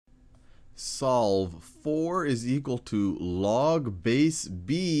solve 4 is equal to log base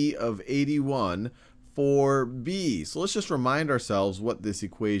b of 81 for b. So let's just remind ourselves what this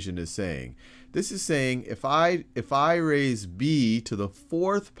equation is saying. This is saying if I raise b to the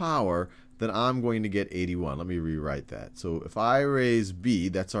 4th power, then I'm going to get 81. Let me rewrite that. So if I raise b,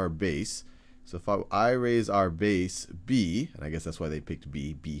 that's our base. So if I raise our base b, and I guess that's why they picked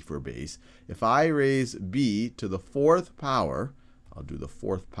b for base. If I raise b to the 4th power, I'll do the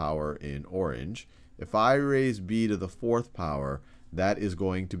 4th power in orange. If I raise b to the 4th power, that is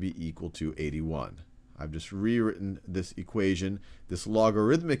going to be equal to 81. I've just rewritten this equation, this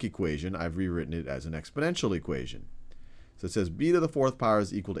logarithmic equation, I've rewritten it as an exponential equation. So it says b to the 4th power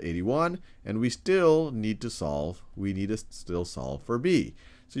is equal to 81, and we still need to solve. We need to still solve for b.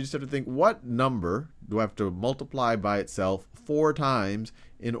 So you just have to think, what number do I have to multiply by itself 4 times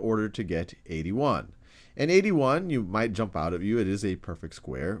in order to get 81? And 81, you might jump out at you, it is a perfect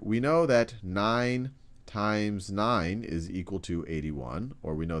square. We know that 9 times 9 is equal to 81,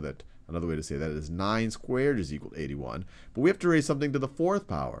 or we know that another way to say that is 9 squared is equal to 81. But we have to raise something to the 4th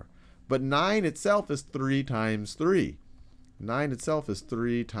power. But 9 itself is 3 times 3. 9 itself is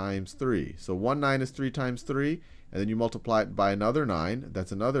 3 times 3. So 1 9 is 3 times 3, and then you multiply it by another 9.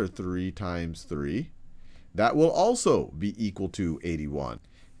 That's another 3 times 3. That will also be equal to 81.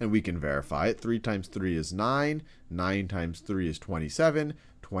 And we can verify it. 3 times 3 is 9. 9 times 3 is 27.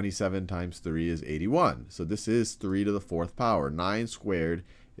 27 times 3 is 81. So this is 3 to the 4th power. 9 squared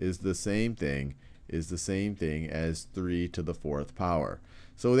is the same thing as 3 to the 4th power.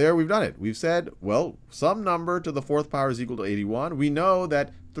 So there we've done it. We've said, well, some number to the 4th power is equal to 81. We know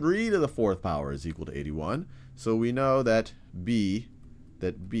that 3 to the 4th power is equal to 81. So we know that b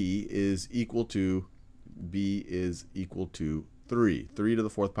is equal to 3. 3 to the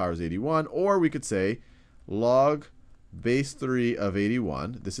 4th power is 81. Or we could say log base 3 of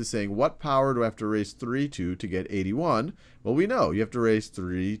 81. This is saying, what power do I have to raise 3 to get 81? Well, we know you have to raise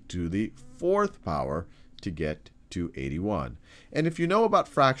 3 to the 4th power to get to 81. And if you know about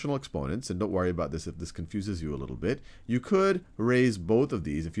fractional exponents, and don't worry about this if this confuses you a little bit, you could raise both of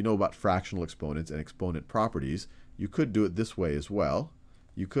these. If you know about fractional exponents and exponent properties, you could do it this way as well.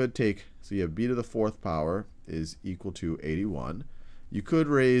 You could take, so you have b to the 4th power is equal to 81. You could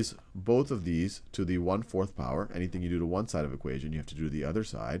raise both of these to the 1/4 power. Anything you do to one side of equation, you have to do to the other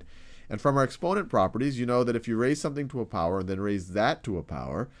side. And from our exponent properties, you know that if you raise something to a power and then raise that to a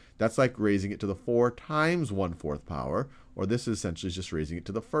power, that's like raising it to the 4 times 1/4 power, or this is essentially just raising it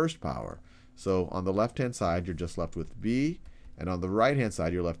to the 1st power. So on the left-hand side, you're just left with b, and on the right-hand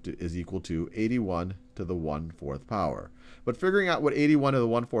side, you're left is equal to 81 to the 1/4 power. But figuring out what 81 to the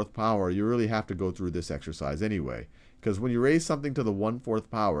 1/4 power, you really have to go through this exercise anyway. Because when you raise something to the 1/4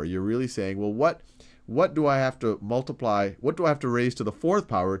 power, you're really saying, well, what do I have to multiply, what do I have to raise to the 4th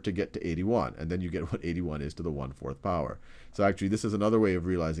power to get to 81? And then you get what 81 is to the 1/4 power. So actually, this is another way of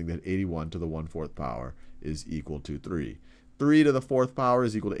realizing that 81 to the 1/4 power is equal to 3. 3 to the 4th power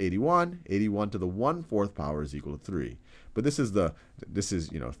is equal to 81. 81 to the 1/4 power is equal to 3. But this is,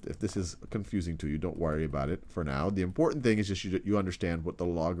 if this is confusing to you, don't worry about it for now. The important thing is just you understand what the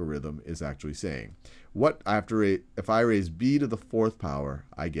logarithm is actually saying. What I have to raise, if I raise b to the 4th power,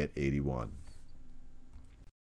 I get 81.